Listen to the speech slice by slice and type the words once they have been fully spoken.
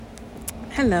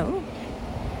Hello,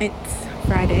 it's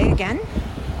Friday again.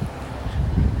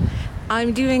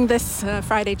 I'm doing this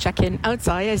Friday check-in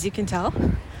outside, as you can tell.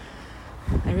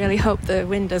 I really hope the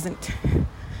wind doesn't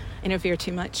interfere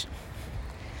too much.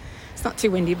 It's not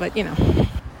too windy, but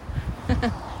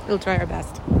we'll try our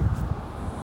best.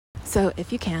 So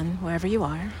if you can, wherever you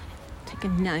are, take a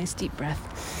nice deep breath.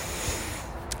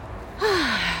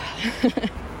 If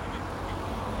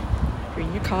you're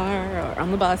in your car or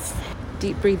on the bus,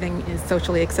 deep breathing is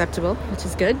socially acceptable, which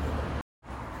is good.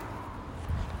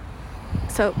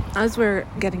 So as we're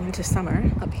getting into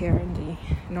summer up here in the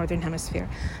Northern Hemisphere,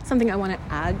 something I want to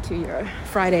add to your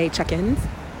Friday check-ins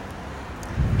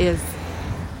is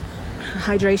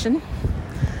hydration.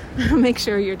 Make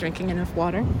sure you're drinking enough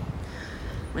water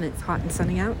when it's hot and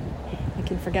sunny out. We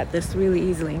can forget this really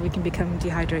easily. We can become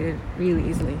dehydrated really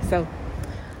easily. So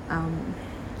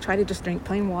try to just drink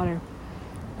plain water.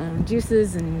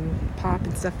 Juices and pop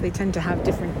and stuff, they tend to have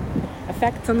different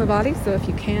effects on the body. So if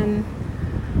you can,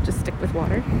 just stick with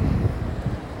water.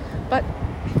 But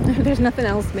if there's nothing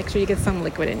else, make sure you get some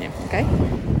liquid in you, okay?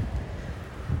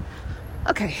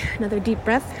 Okay, another deep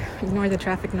breath. Ignore the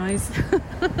traffic noise.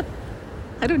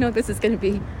 I don't know if this is going to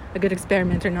be a good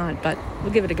experiment or not, but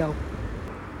we'll give it a go.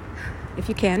 If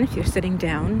you can, if you're sitting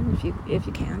down, if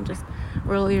you can, just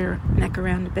roll your neck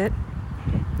around a bit.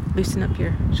 Loosen up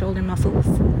your shoulder muscles.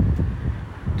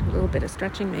 Do a little bit of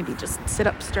stretching. Maybe just sit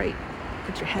up straight.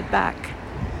 Put your head back.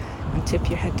 And tip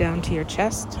your head down to your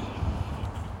chest.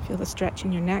 Feel the stretch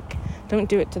in your neck. Don't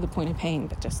do it to the point of pain,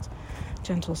 but just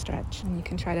gentle stretch. And you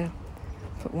can try to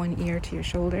put one ear to your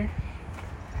shoulder.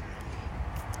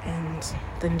 And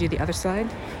then do the other side.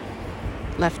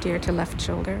 Left ear to left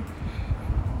shoulder.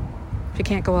 If you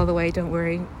can't go all the way, don't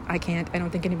worry. I can't. I don't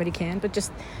think anybody can. But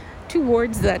just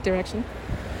towards that direction.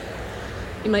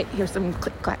 You might hear some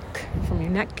click-clack from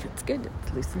your neck. It's good.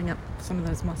 It's loosening up some of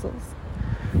those muscles.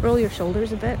 Roll your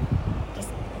shoulders a bit. Just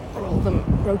roll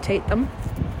them, rotate them.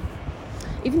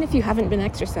 Even if you haven't been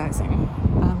exercising,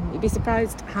 you'd be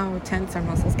surprised how tense our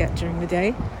muscles get during the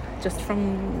day, just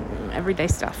from everyday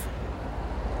stuff.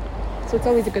 So it's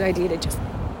always a good idea to just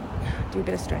do a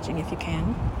bit of stretching if you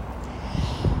can.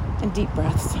 And deep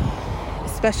breaths,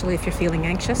 especially if you're feeling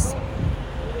anxious.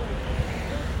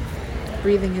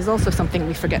 Breathing is also something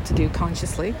we forget to do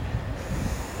consciously.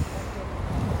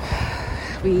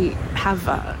 We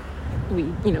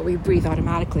breathe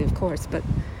automatically, of course, but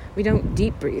we don't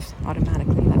deep breathe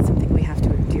automatically. That's something we have to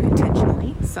do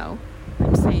intentionally. So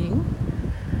I'm saying,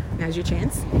 now's your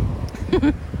chance.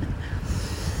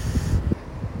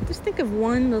 Just think of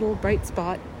one little bright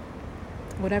spot,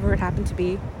 whatever it happened to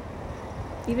be,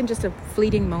 even just a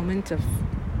fleeting moment of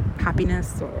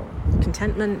happiness or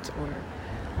contentment or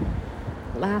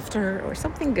laughter or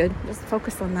something good. Just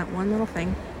focus on that one little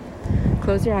thing.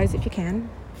 Close your eyes if you can,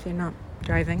 if you're not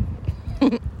driving.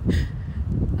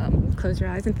 Close your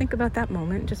eyes and think about that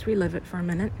moment. Just relive it for a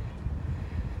minute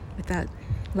with that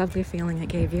lovely feeling it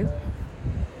gave you.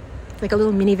 It's like a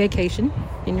little mini vacation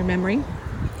in your memory,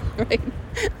 right?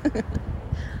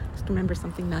 Just remember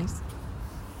something nice.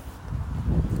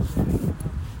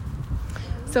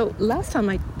 So last time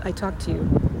I talked to you,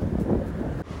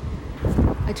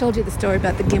 I told you the story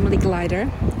about the Gimli glider,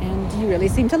 and you really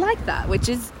seem to like that, which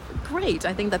is great.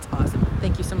 I think that's awesome.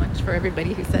 Thank you so much for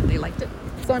everybody who said they liked it.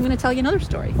 So I'm going to tell you another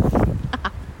story.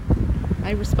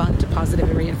 I respond to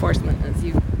positive reinforcement, as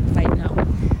you might know.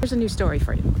 Here's a new story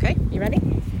for you, okay? You ready?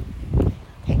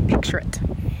 Okay, picture it.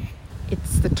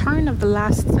 It's the turn of the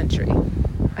last century.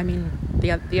 I mean,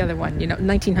 the other one,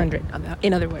 1900,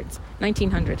 in other words,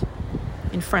 1900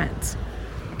 in France,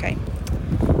 okay?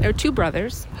 There are two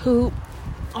brothers who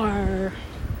are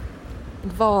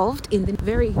involved in the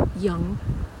very young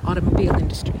automobile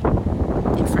industry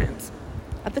in France.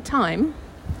 At the time,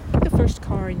 the first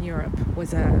car in Europe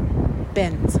was a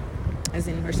Benz, as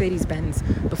in Mercedes-Benz,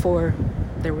 before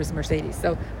there was Mercedes.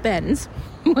 So Benz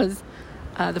was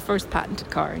the first patented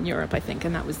car in Europe, I think,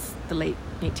 and that was the late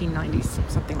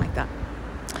 1890s, something like that.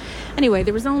 Anyway,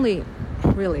 there was only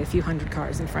really a few hundred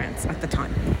cars in France at the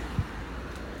time.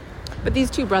 But these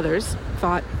two brothers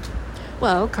thought,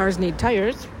 well, cars need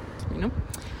tires,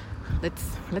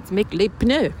 let's make les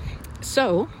pneus.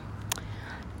 So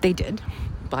they did,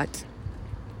 but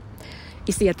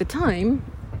you see, at the time,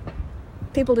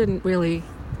 people didn't really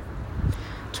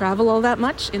travel all that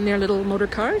much in their little motor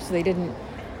cars. They didn't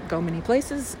go many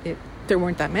places. There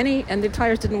weren't that many, and the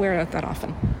tires didn't wear out that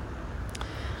often.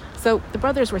 So the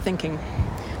brothers were thinking,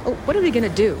 well, what are we going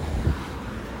to do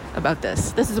about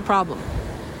this? This is a problem.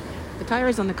 The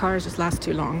tires on the cars just last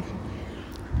too long,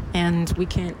 and we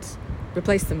can't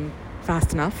replace them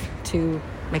fast enough to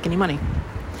make any money.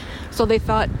 So they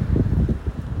thought,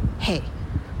 hey,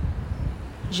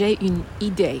 j'ai une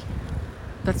idée.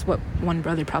 That's what one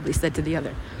brother probably said to the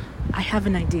other. I have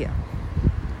an idea.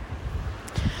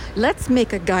 Let's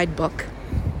make a guidebook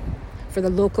for the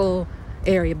local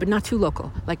area, but not too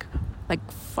local, like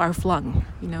far-flung,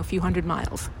 a few hundred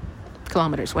miles,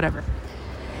 kilometers, whatever.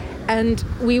 And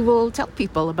we will tell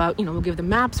people about, we'll give them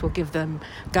maps, we'll give them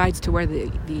guides to where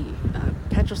the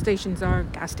petrol stations are,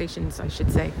 gas stations, I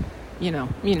should say. You know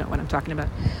what I'm talking about.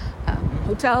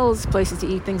 Hotels, places to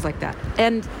eat, things like that.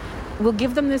 And we'll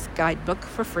give them this guidebook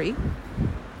for free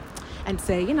and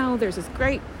say, there's this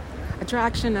great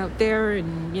attraction out there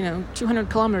and, 200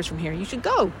 kilometers from here. You should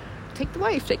go. Take the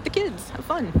wife, take the kids, have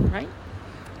fun, right?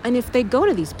 And if they go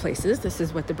to these places, this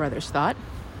is what the brothers thought.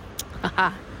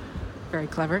 Haha, very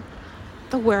clever.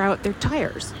 They'll wear out their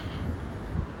tires.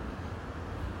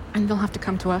 And they'll have to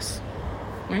come to us,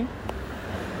 right?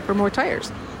 For more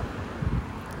tires.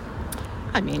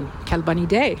 I mean, quelle bonne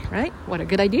idée, right? What a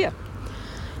good idea.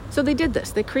 So they did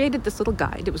this. They created this little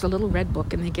guide. It was a little red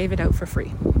book, and they gave it out for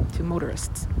free to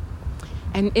motorists.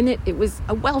 And in it was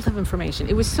a wealth of information.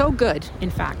 It was so good, in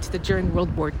fact, that during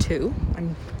World War II,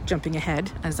 I'm jumping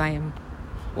ahead, as I am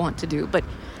wont to do, but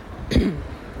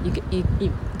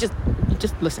you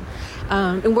just listen.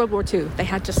 In World War II, they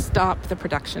had to stop the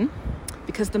production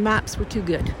because the maps were too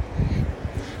good.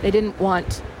 They didn't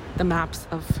want the maps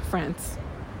of France.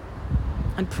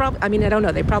 And I don't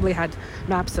know, they probably had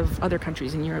maps of other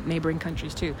countries in Europe, neighboring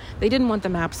countries too. They didn't want the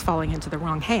maps falling into the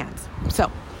wrong hands.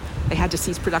 So they had to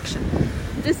cease production.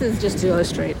 This is just to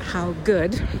illustrate how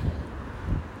good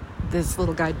this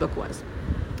little guidebook was.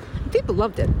 People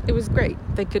loved it. It was great.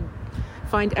 They could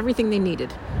find everything they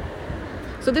needed.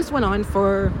 So this went on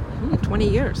for 20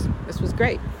 years. This was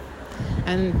great.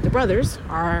 And the brothers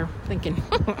are thinking,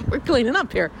 we're cleaning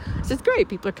up here. This is great.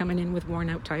 People are coming in with worn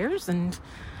out tires, and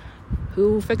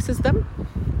who fixes them?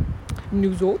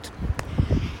 Nous autres.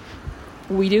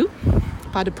 We do.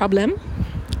 Pas de problème.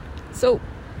 So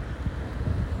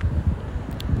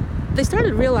they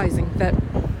started realizing that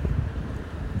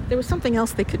there was something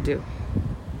else they could do,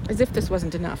 as if this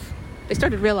wasn't enough. They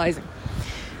started realizing,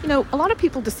 a lot of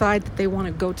people decide that they want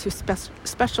to go to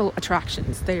special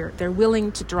attractions. They're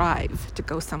willing to drive to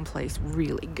go someplace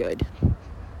really good,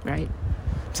 right?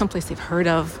 Someplace they've heard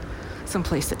of,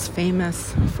 someplace that's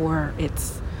famous for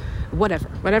its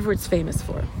whatever it's famous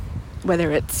for,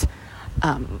 whether it's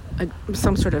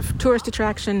some sort of tourist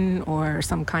attraction or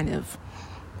some kind of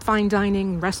fine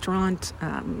dining, restaurant,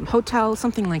 hotel,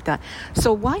 something like that.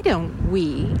 So why don't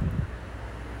we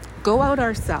go out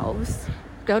ourselves,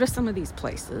 go to some of these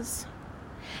places,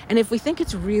 and if we think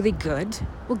it's really good,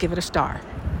 we'll give it a star.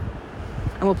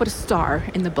 And we'll put a star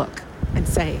in the book and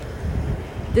say,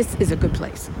 this is a good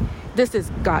place. This has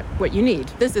got what you need.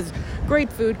 This is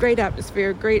great food, great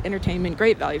atmosphere, great entertainment,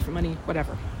 great value for money,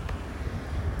 whatever.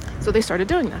 So they started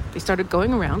doing that. They started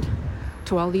going around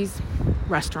to all these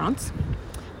restaurants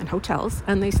and hotels,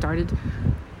 and they started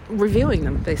reviewing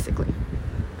them, basically,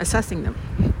 assessing them.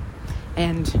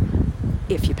 And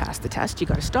if you passed the test, you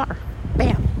got a star.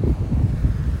 Bam.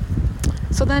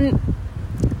 So then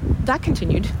that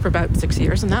continued for about 6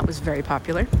 years, and that was very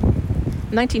popular.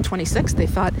 In 1926, they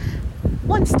thought,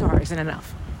 1 star isn't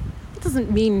enough. It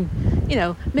doesn't mean,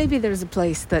 maybe there's a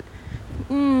place that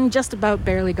just about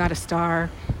barely got a star,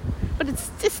 but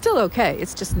it's still okay.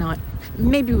 It's just not,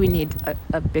 maybe we need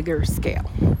a bigger scale.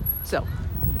 So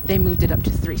they moved it up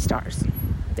to 3 stars.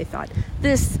 They thought,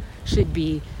 this should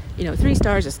be, 3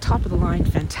 stars is top of the line,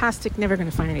 fantastic, never going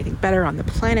to find anything better on the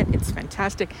planet. It's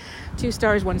fantastic. 2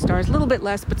 stars, 1 star is a little bit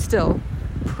less, but still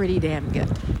pretty damn good.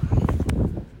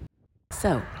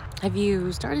 So, have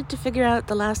you started to figure out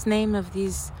the last name of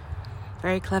these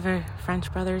very clever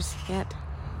French brothers yet?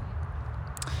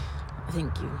 I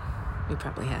think you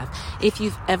probably have. If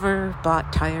you've ever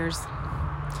bought tires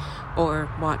or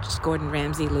watched Gordon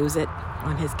Ramsay lose it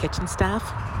on his kitchen staff,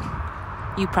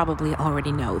 you probably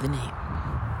already know the name.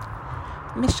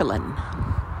 Michelin,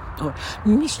 or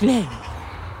Michelin.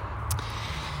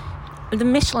 The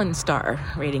Michelin star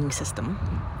rating system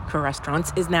for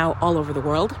restaurants is now all over the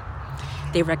world.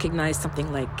 They recognize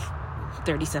something like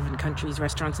 37 countries,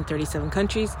 restaurants in 37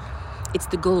 countries. It's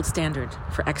the gold standard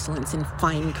for excellence in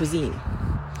fine cuisine.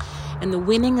 And the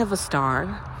winning of a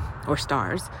star, or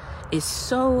stars, is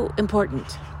so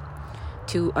important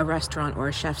to a restaurant or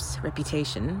a chef's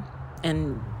reputation,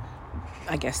 and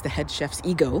I guess the head chef's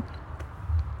ego,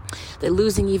 that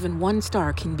losing even 1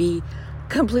 star can be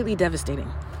completely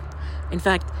devastating. In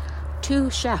fact, 2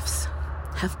 chefs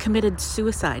have committed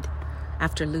suicide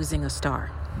after losing a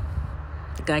star.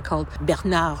 A guy called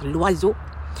Bernard Loiseau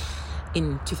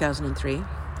in 2003,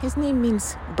 His name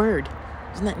means bird.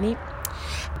 Isn't that neat?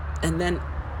 And then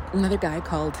another guy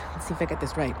called, let's see if I get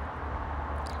this right,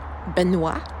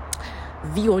 Benoit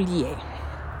Violier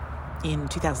in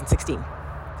 2016.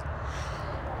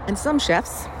 And some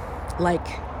chefs, like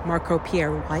Marco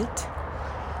Pierre White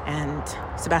and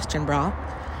Sebastian Bras,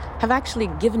 have actually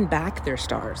given back their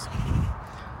stars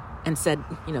and said,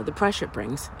 the pressure it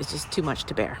brings is just too much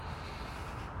to bear.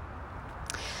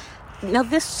 Now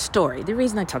this story, the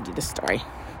reason I told you this story,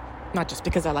 not just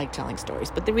because I like telling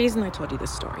stories, but the reason I told you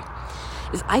this story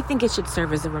is I think it should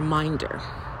serve as a reminder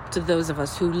to those of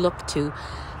us who look to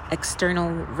external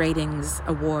ratings,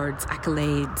 awards,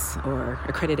 accolades, or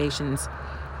accreditations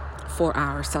for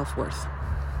our self-worth.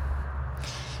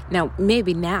 Now,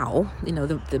 maybe now,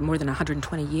 the more than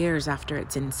 120 years after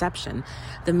its inception,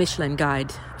 the Michelin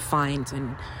Guide finds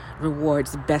and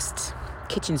rewards the best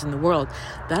kitchens in the world.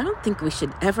 But I don't think we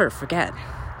should ever forget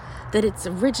that its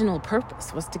original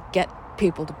purpose was to get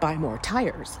people to buy more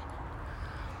tires.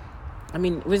 I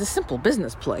mean, it was a simple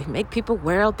business ploy. Make people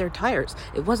wear out their tires.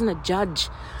 It wasn't a judge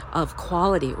of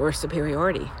quality or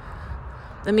superiority.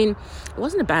 I mean, it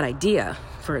wasn't a bad idea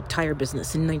for a tire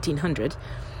business in 1900,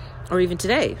 or even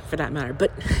today, for that matter.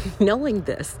 But knowing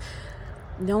this,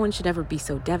 no one should ever be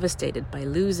so devastated by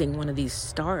losing one of these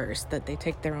stars that they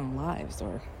take their own lives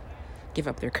or give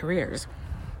up their careers.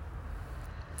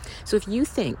 So if you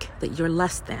think that you're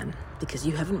less than because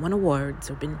you haven't won awards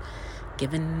or been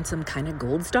given some kind of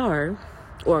gold star,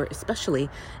 or especially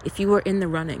if you were in the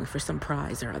running for some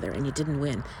prize or other and you didn't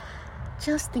win,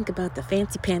 just think about the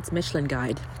fancy pants Michelin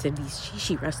Guide to these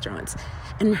shishi restaurants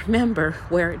and remember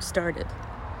where it started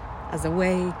as a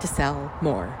way to sell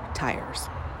more tires.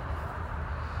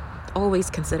 Always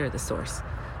consider the source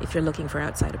if you're looking for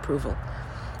outside approval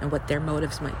and what their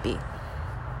motives might be.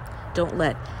 Don't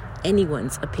let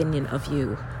anyone's opinion of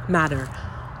you matter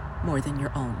more than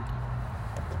your own.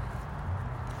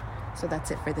 So that's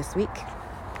it for this week.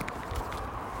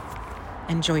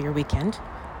 Enjoy your weekend.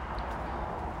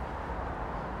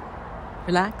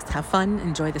 Relax, have fun,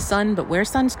 enjoy the sun, but wear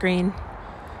sunscreen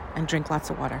and drink lots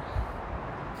of water.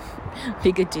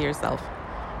 Be good to yourself.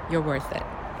 You're worth it.